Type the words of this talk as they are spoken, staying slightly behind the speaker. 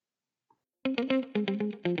Hi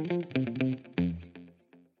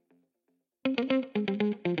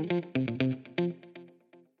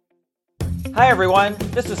everyone,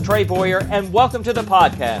 this is Trey Boyer and welcome to the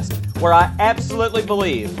podcast where I absolutely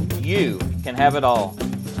believe you can have it all.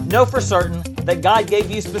 Know for certain that God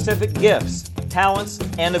gave you specific gifts, talents,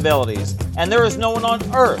 and abilities, and there is no one on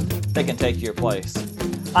earth that can take your place.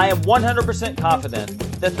 I am 100% confident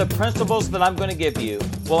that the principles that I'm going to give you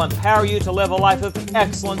will empower you to live a life of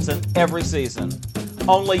excellence in every season.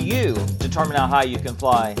 Only you determine how high you can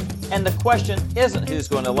fly, and the question isn't who's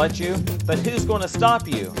going to let you, but who's going to stop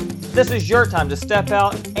you. This is your time to step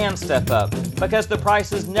out and step up, because the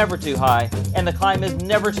price is never too high and the climb is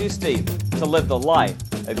never too steep to live the life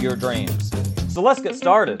of your dreams. So let's get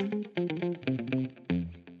started.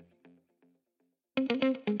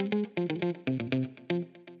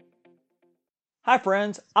 Hi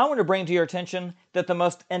friends, I want to bring to your attention that the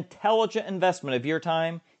most intelligent investment of your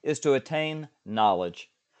time is to attain knowledge.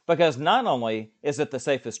 Because not only is it the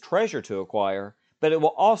safest treasure to acquire, but it will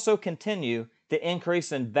also continue to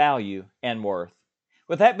increase in value and worth.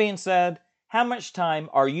 With that being said, how much time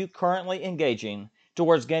are you currently engaging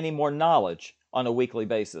towards gaining more knowledge on a weekly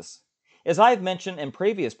basis? As I've mentioned in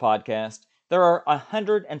previous podcasts, there are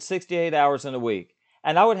 168 hours in a week,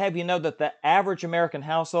 and I would have you know that the average American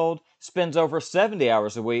household spends over 70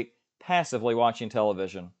 hours a week passively watching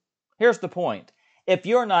television. Here's the point. If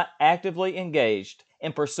you're not actively engaged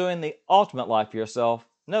in pursuing the ultimate life for yourself,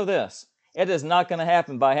 know this. It is not going to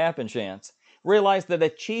happen by happen chance. Realize that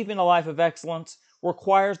achieving a life of excellence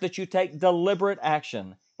requires that you take deliberate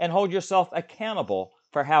action and hold yourself accountable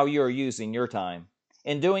for how you are using your time.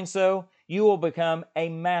 In doing so, you will become a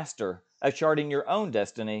master of charting your own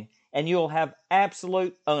destiny, and you will have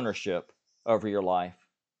absolute ownership over your life.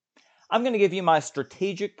 I'm going to give you my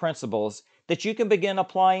strategic principles that you can begin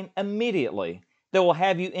applying immediately that will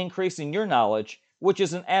have you increasing your knowledge, which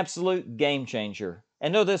is an absolute game changer.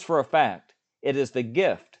 And know this for a fact, it is the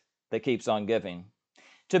gift that keeps on giving.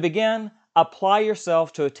 To begin, apply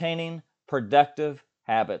yourself to attaining productive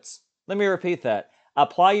habits. Let me repeat that.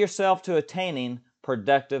 Apply yourself to attaining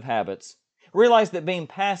productive habits. Realize that being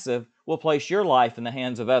passive will place your life in the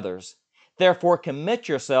hands of others. Therefore, commit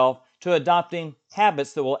yourself to adopting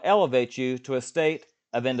habits that will elevate you to a state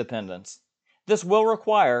of independence. This will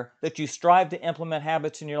require that you strive to implement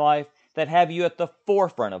habits in your life that have you at the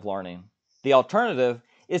forefront of learning. The alternative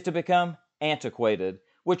is to become antiquated,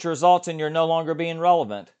 which results in your no longer being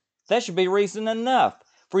relevant. That should be reason enough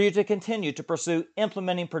for you to continue to pursue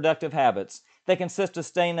implementing productive habits that consist of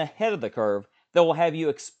staying ahead of the curve that will have you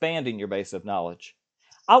expanding your base of knowledge.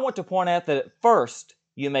 I want to point out that at first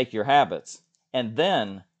you make your habits, and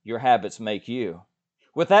then your habits make you.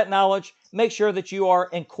 With that knowledge, make sure that you are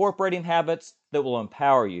incorporating habits that will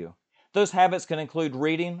empower you. Those habits can include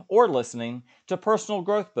reading or listening to personal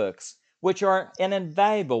growth books, which are an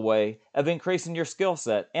invaluable way of increasing your skill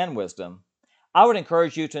set and wisdom. I would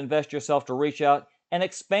encourage you to invest yourself to reach out and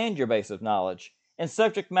expand your base of knowledge in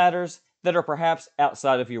subject matters that are perhaps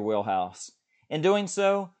outside of your wheelhouse. In doing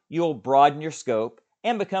so, you will broaden your scope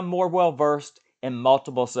and become more well-versed in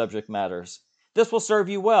multiple subject matters. This will serve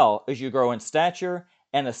you well as you grow in stature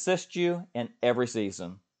and assist you in every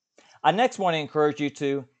season. I next want to encourage you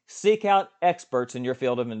to seek out experts in your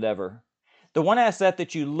field of endeavor. The one asset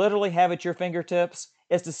that you literally have at your fingertips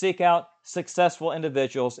is to seek out successful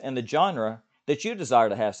individuals in the genre that you desire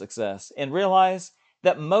to have success, and realize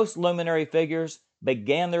that most luminary figures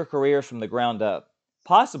began their careers from the ground up,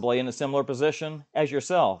 possibly in a similar position as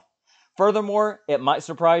yourself. Furthermore, it might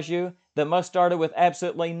surprise you that most started with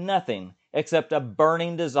absolutely nothing except a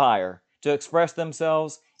burning desire to express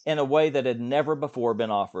themselves in a way that had never before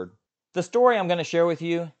been offered. The story I'm going to share with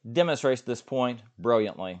you demonstrates this point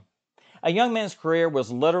brilliantly. A young man's career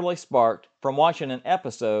was literally sparked from watching an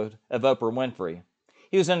episode of Oprah Winfrey.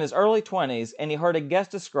 He was in his early 20s and he heard a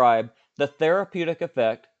guest describe the therapeutic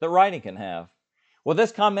effect that writing can have. Well,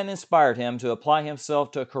 this comment inspired him to apply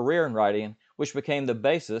himself to a career in writing, which became the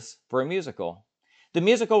basis for a musical. The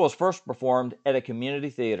musical was first performed at a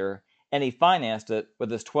community theater, and he financed it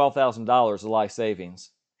with his $12,000 of life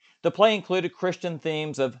savings. The play included Christian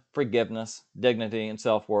themes of forgiveness, dignity, and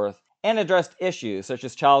self-worth, and addressed issues such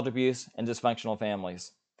as child abuse and dysfunctional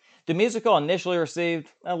families. The musical initially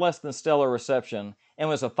received a less than stellar reception and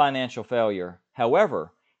was a financial failure.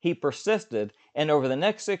 However, he persisted, and over the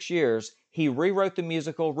next 6 years, he rewrote the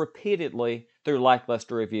musical repeatedly through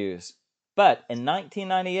lackluster reviews. But in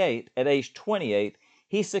 1998, at age 28,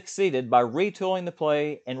 he succeeded by retooling the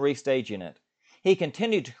play and restaging it. He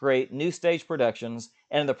continued to create new stage productions,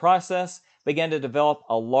 and in the process began to develop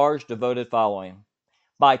a large devoted following.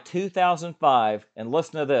 By 2005, and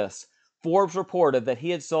listen to this, Forbes reported that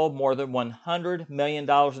he had sold more than $100 million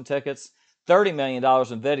in tickets, $30 million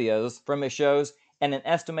in videos from his shows, and an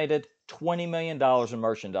estimated $20 million in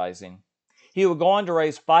merchandising. He would go on to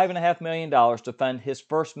raise $5.5 million to fund his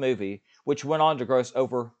first movie, which went on to gross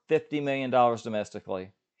over $50 million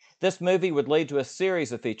domestically. This movie would lead to a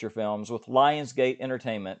series of feature films with Lionsgate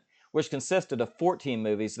Entertainment, which consisted of 14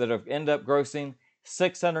 movies that have ended up grossing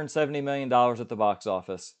 $670 million at the box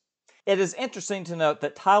office. It is interesting to note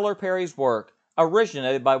that Tyler Perry's work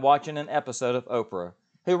originated by watching an episode of Oprah,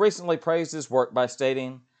 who recently praised his work by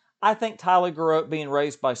stating, "I think Tyler grew up being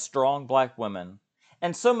raised by strong black women,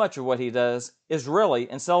 and so much of what he does is really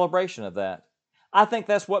in celebration of that. I think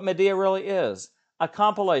that's what Medea really is, a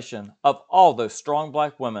compilation of all those strong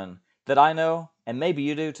black women that I know, and maybe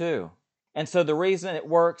you do too. And so the reason it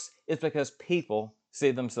works is because people see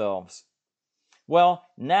themselves." Well,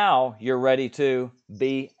 now you're ready to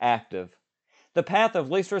be active. The path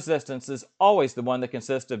of least resistance is always the one that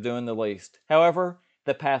consists of doing the least. However,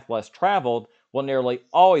 the path less traveled will nearly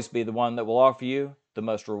always be the one that will offer you the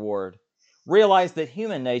most reward. Realize that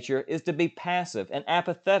human nature is to be passive and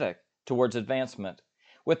apathetic towards advancement.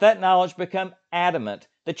 With that knowledge, become adamant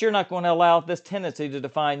that you're not going to allow this tendency to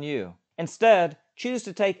define you. Instead, choose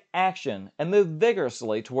to take action and move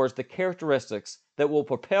vigorously towards the characteristics that will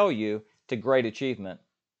propel you to great achievement.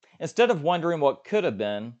 Instead of wondering what could have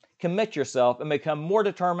been, commit yourself and become more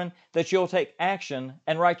determined that you'll take action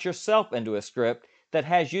and write yourself into a script that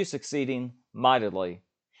has you succeeding mightily.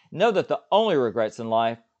 Know that the only regrets in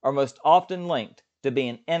life are most often linked to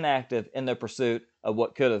being inactive in the pursuit of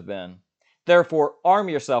what could have been. Therefore, arm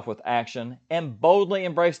yourself with action and boldly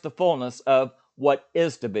embrace the fullness of what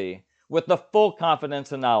is to be, with the full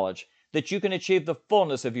confidence and knowledge that you can achieve the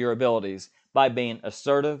fullness of your abilities by being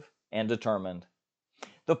assertive and determined.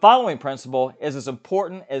 The following principle is as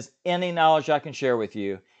important as any knowledge I can share with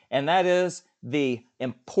you, and that is the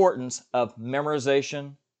importance of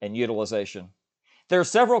memorization and utilization. There are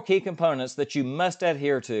several key components that you must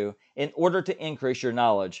adhere to in order to increase your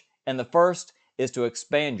knowledge, and the first is to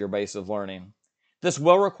expand your base of learning. This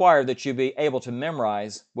will require that you be able to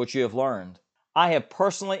memorize what you have learned. I have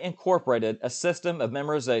personally incorporated a system of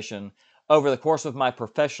memorization over the course of my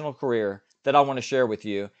professional career that I want to share with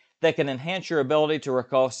you that can enhance your ability to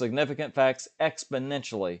recall significant facts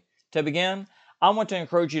exponentially. To begin, I want to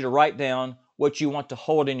encourage you to write down what you want to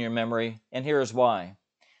hold in your memory, and here is why.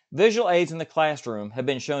 Visual aids in the classroom have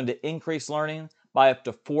been shown to increase learning by up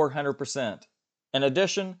to 400%. In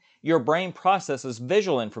addition, your brain processes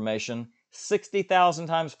visual information 60,000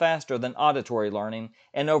 times faster than auditory learning,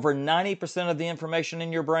 and over 90% of the information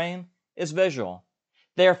in your brain is visual.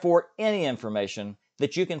 Therefore, any information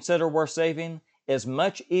that you consider worth saving is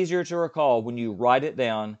much easier to recall when you write it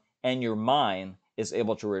down and your mind is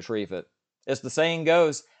able to retrieve it. As the saying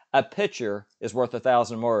goes, a picture is worth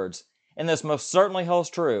 1,000 words, and this most certainly holds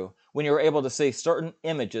true when you're able to see certain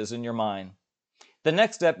images in your mind. The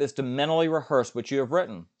next step is to mentally rehearse what you have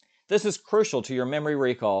written. This is crucial to your memory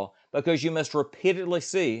recall because you must repeatedly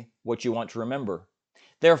see what you want to remember.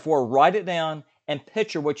 Therefore, write it down and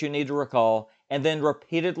picture what you need to recall, and then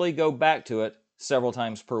repeatedly go back to it several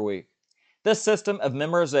times per week. This system of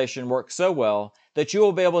memorization works so well that you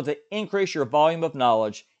will be able to increase your volume of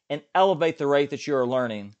knowledge and elevate the rate that you are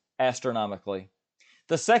learning astronomically.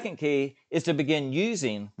 The second key is to begin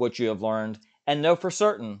using what you have learned and know for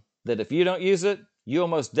certain that if you don't use it, you'll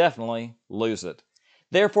most definitely lose it.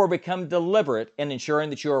 Therefore, become deliberate in ensuring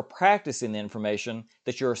that you are practicing the information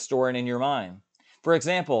that you are storing in your mind. For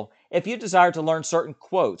example, if you desire to learn certain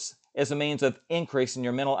quotes as a means of increasing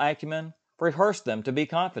your mental acumen, rehearse them to be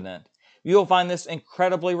confident. You will find this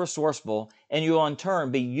incredibly resourceful, and you will in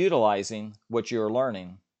turn be utilizing what you are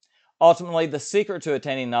learning. Ultimately, the secret to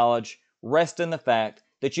attaining knowledge rests in the fact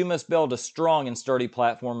that you must build a strong and sturdy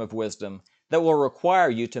platform of wisdom that will require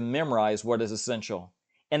you to memorize what is essential.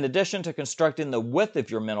 In addition to constructing the width of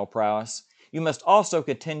your mental prowess, you must also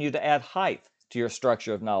continue to add height to your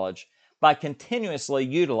structure of knowledge by continuously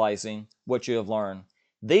utilizing what you have learned.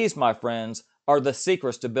 These, my friends, are the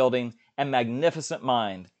secrets to building a magnificent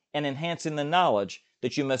mind and enhancing the knowledge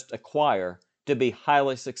that you must acquire to be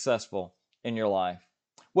highly successful in your life.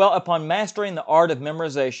 Well, upon mastering the art of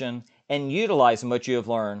memorization and utilizing what you have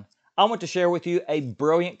learned, I want to share with you a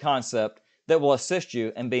brilliant concept that will assist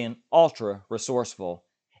you in being ultra resourceful,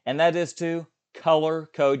 and that is to color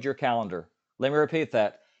code your calendar. Let me repeat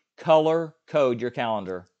that. Color code your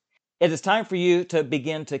calendar. It is time for you to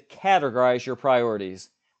begin to categorize your priorities.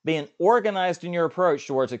 Being organized in your approach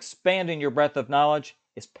towards expanding your breadth of knowledge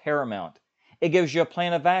is paramount. It gives you a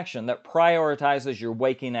plan of action that prioritizes your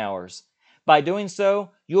waking hours. By doing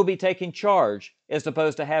so, you will be taking charge as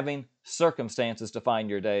opposed to having circumstances define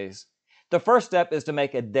your days. The first step is to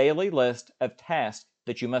make a daily list of tasks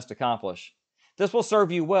that you must accomplish. This will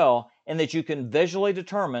serve you well in that you can visually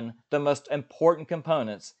determine the most important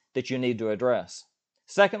components that you need to address.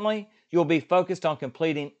 Secondly, you'll be focused on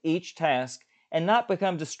completing each task and not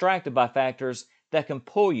become distracted by factors that can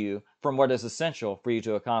pull you from what is essential for you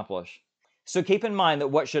to accomplish. So keep in mind that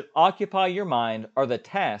what should occupy your mind are the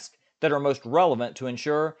tasks that are most relevant to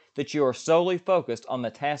ensure that you are solely focused on the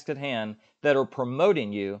task at hand that are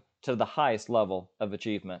promoting you to the highest level of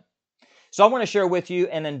achievement. So I want to share with you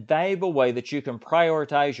an invaluable way that you can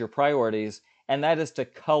prioritize your priorities, and that is to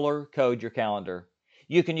color code your calendar.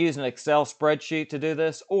 You can use an Excel spreadsheet to do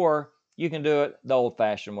this, or you can do it the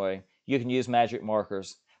old-fashioned way. You can use magic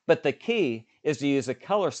markers. But the key is to use a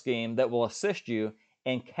color scheme that will assist you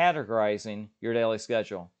in categorizing your daily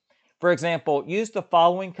schedule. For example, use the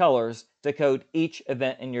following colors to code each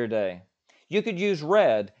event in your day. You could use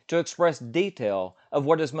red to express detail of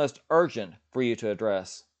what is most urgent for you to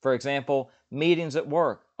address. For example, meetings at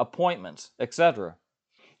work, appointments, etc.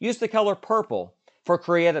 Use the color purple for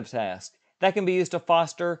creative tasks. That can be used to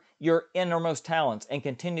foster your innermost talents and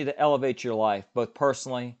continue to elevate your life, both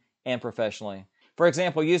personally and professionally. For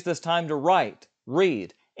example, use this time to write,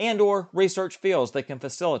 read, and/or research fields that can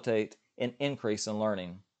facilitate an increase in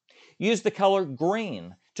learning. Use the color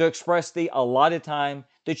green to express the allotted time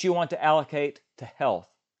that you want to allocate to health.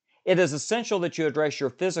 It is essential that you address your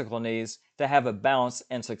physical needs to have a balanced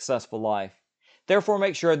and successful life. Therefore,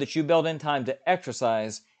 make sure that you build in time to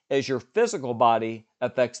exercise, as your physical body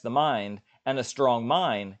affects the mind, and a strong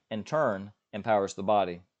mind, in turn, empowers the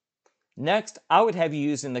body. Next, I would have you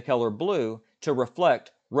using the color blue to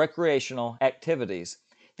reflect recreational activities.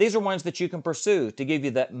 These are ones that you can pursue to give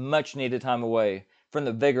you that much needed time away from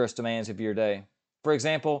the vigorous demands of your day. For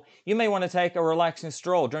example, you may want to take a relaxing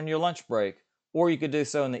stroll during your lunch break, or you could do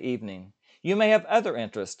so in the evening. You may have other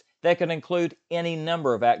interests that could include any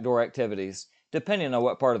number of outdoor activities, depending on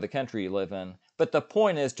what part of the country you live in. But the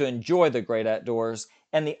point is to enjoy the great outdoors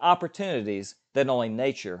and the opportunities that only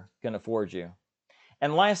nature can afford you.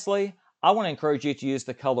 And lastly, I want to encourage you to use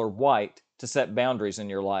the color white to set boundaries in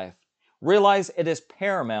your life. Realize it is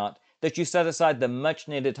paramount that you set aside the much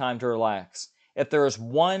needed time to relax. If there is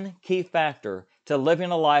one key factor to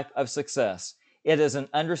living a life of success, it is an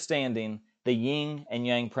understanding the yin and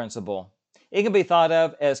yang principle. It can be thought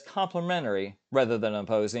of as complementary rather than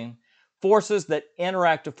opposing, forces that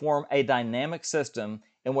interact to form a dynamic system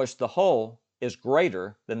in which the whole is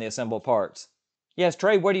greater than the assembled parts. Yes,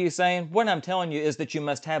 Trey, what are you saying? What I'm telling you is that you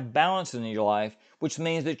must have balance in your life, which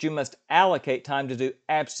means that you must allocate time to do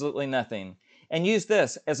absolutely nothing, and use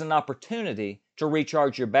this as an opportunity to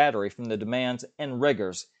recharge your battery from the demands and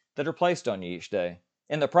rigors that are placed on you each day.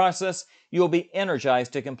 In the process, you will be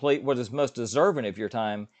energized to complete what is most deserving of your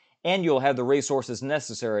time, and you will have the resources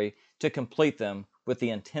necessary to complete them with the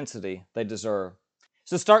intensity they deserve.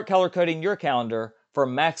 So start color coding your calendar for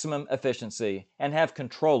maximum efficiency and have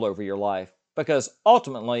control over your life, because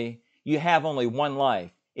ultimately, you have only one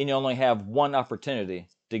life and you only have one opportunity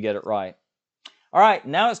to get it right. All right,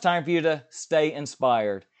 now it's time for you to stay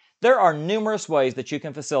inspired. There are numerous ways that you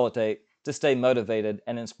can facilitate to stay motivated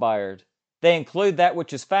and inspired. They include that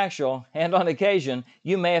which is factual, and on occasion,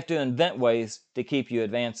 you may have to invent ways to keep you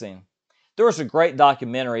advancing. There was a great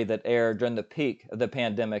documentary that aired during the peak of the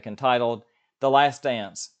pandemic entitled The Last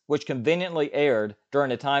Dance, which conveniently aired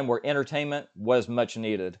during a time where entertainment was much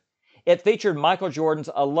needed. It featured Michael Jordan's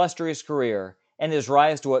illustrious career and his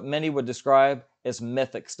rise to what many would describe as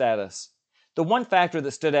mythic status. The one factor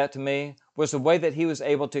that stood out to me was the way that he was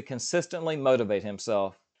able to consistently motivate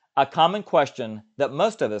himself. A common question that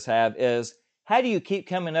most of us have is, how do you keep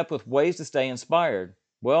coming up with ways to stay inspired?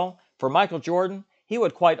 Well, for Michael Jordan, he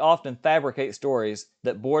would quite often fabricate stories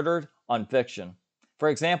that bordered on fiction. For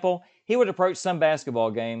example, he would approach some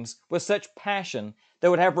basketball games with such passion that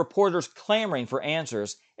would have reporters clamoring for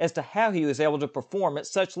answers as to how he was able to perform at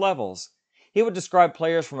such levels. He would describe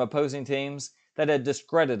players from opposing teams that had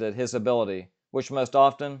discredited his ability, which most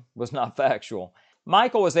often was not factual.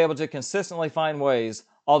 Michael was able to consistently find ways,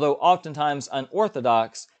 although oftentimes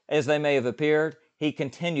unorthodox as they may have appeared, he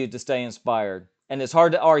continued to stay inspired. And it's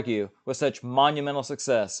hard to argue with such monumental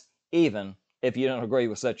success, even if you don't agree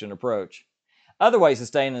with such an approach. Other ways of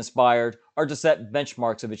staying inspired are to set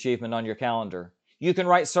benchmarks of achievement on your calendar. You can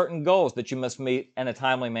write certain goals that you must meet in a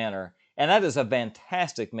timely manner, and that is a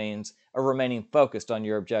fantastic means of remaining focused on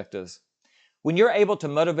your objectives. When you're able to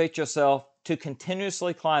motivate yourself to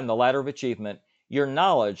continuously climb the ladder of achievement, your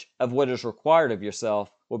knowledge of what is required of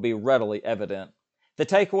yourself will be readily evident. The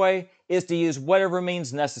takeaway is to use whatever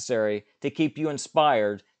means necessary to keep you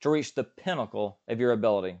inspired to reach the pinnacle of your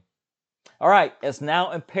ability. All right, it's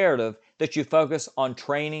now imperative that you focus on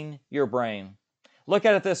training your brain. Look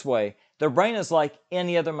at it this way. The brain is like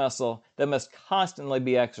any other muscle that must constantly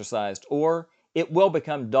be exercised, or it will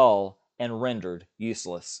become dull and rendered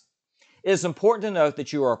useless. It is important to note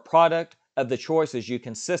that you are a product of the choices you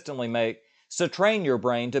consistently make, so train your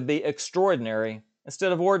brain to be extraordinary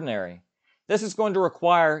instead of ordinary. This is going to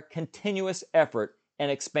require continuous effort in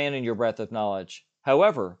expanding your breadth of knowledge.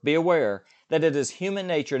 However, be aware that it is human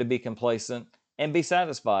nature to be complacent and be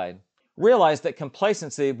satisfied. Realize that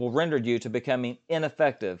complacency will render you to becoming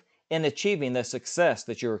ineffective in achieving the success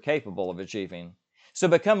that you are capable of achieving. So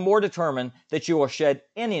become more determined that you will shed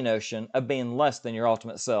any notion of being less than your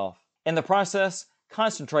ultimate self. In the process,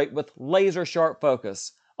 concentrate with laser-sharp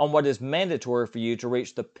focus on what is mandatory for you to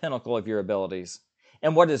reach the pinnacle of your abilities.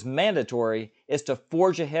 And what is mandatory is to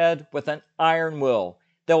forge ahead with an iron will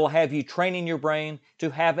that will have you training your brain to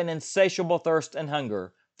have an insatiable thirst and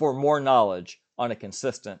hunger for more knowledge on a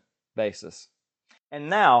consistent basis. And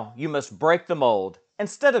now you must break the mold.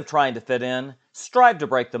 Instead of trying to fit in, strive to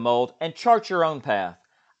break the mold and chart your own path.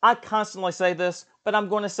 I constantly say this, but I'm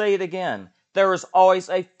going to say it again. There is always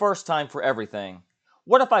a first time for everything.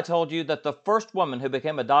 What if I told you that the first woman who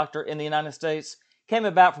became a doctor in the United States came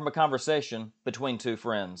about from a conversation between two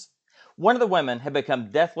friends? One of the women had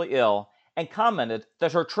become deathly ill and commented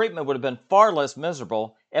that her treatment would have been far less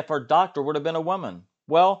miserable if her doctor would have been a woman.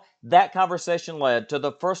 Well, that conversation led to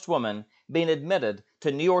the first woman being admitted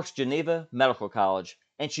to New York's Geneva Medical College,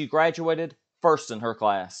 and she graduated first in her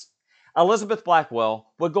class. Elizabeth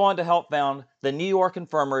Blackwell would go on to help found the New York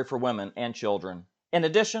Infirmary for Women and Children. In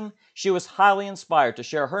addition, she was highly inspired to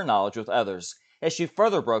share her knowledge with others as she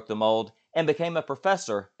further broke the mold and became a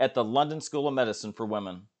professor at the London School of Medicine for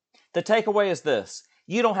Women. The takeaway is this: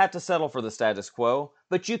 you don't have to settle for the status quo,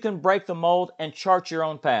 but you can break the mold and chart your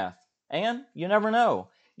own path. And you never know,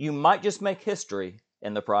 you might just make history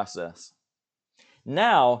in the process.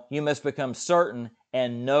 Now you must become certain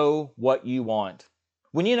and know what you want.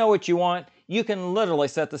 When you know what you want, you can literally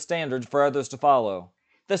set the standards for others to follow.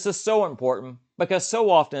 This is so important because so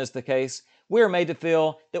often is the case, we are made to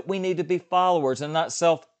feel that we need to be followers and not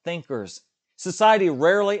self-thinkers. Society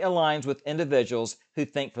rarely aligns with individuals who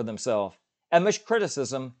think for themselves, and much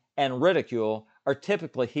criticism and ridicule are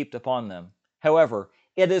typically heaped upon them. However,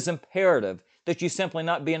 it is imperative that you simply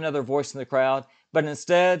not be another voice in the crowd, but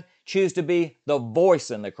instead choose to be the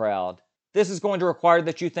voice in the crowd. This is going to require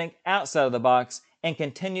that you think outside of the box and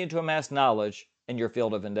continue to amass knowledge in your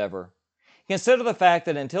field of endeavor. Consider the fact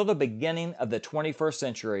that until the beginning of the 21st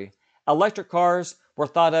century, electric cars were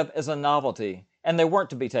thought of as a novelty, and they weren't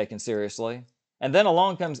to be taken seriously. And then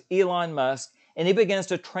along comes Elon Musk, and he begins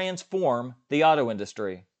to transform the auto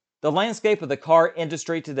industry. The landscape of the car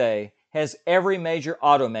industry today has every major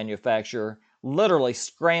auto manufacturer literally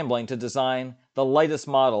scrambling to design the latest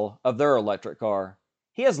model of their electric car.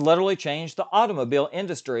 He has literally changed the automobile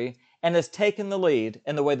industry and has taken the lead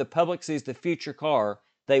in the way the public sees the future car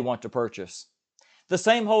they want to purchase. The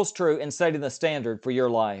same holds true in setting the standard for your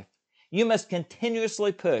life. You must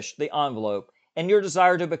continuously push the envelope in your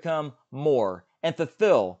desire to become more and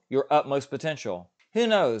fulfill your utmost potential. Who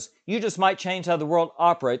knows, you just might change how the world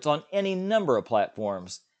operates on any number of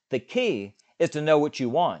platforms. The key is to know what you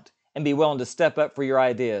want and be willing to step up for your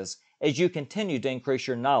ideas as you continue to increase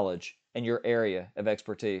your knowledge in your area of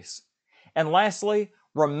expertise. And lastly,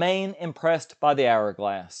 remain impressed by the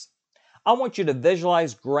hourglass. I want you to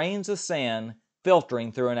visualize grains of sand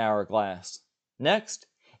filtering through an hourglass. Next,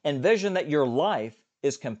 envision that your life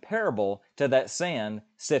is comparable to that sand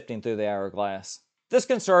sifting through the hourglass. This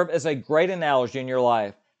can serve as a great analogy in your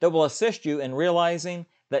life that will assist you in realizing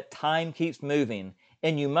that time keeps moving,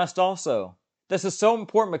 and you must also. This is so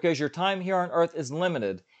important because your time here on earth is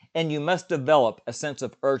limited, and you must develop a sense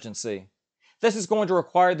of urgency. This is going to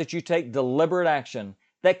require that you take deliberate action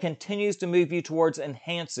that continues to move you towards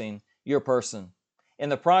enhancing your person. In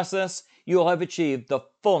the process, you will have achieved the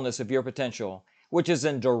fullness of your potential, which is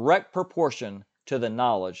in direct proportion to the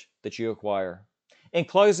knowledge that you acquire. In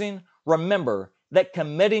closing, remember that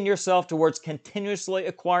committing yourself towards continuously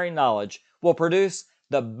acquiring knowledge will produce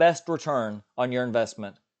the best return on your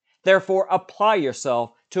investment. Therefore, apply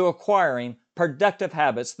yourself to acquiring productive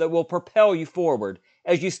habits that will propel you forward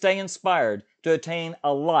as you stay inspired to attain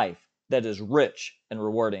a life that is rich and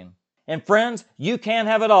rewarding. And friends, you can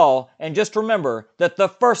have it all, and just remember that the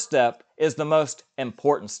first step is the most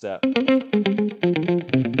important step.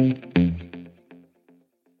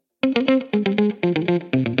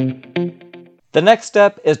 The next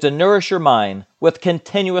step is to nourish your mind with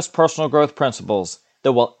continuous personal growth principles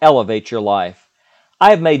that will elevate your life. I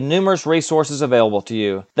have made numerous resources available to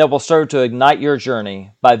you that will serve to ignite your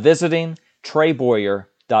journey by visiting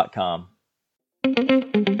TreyBoyer.com.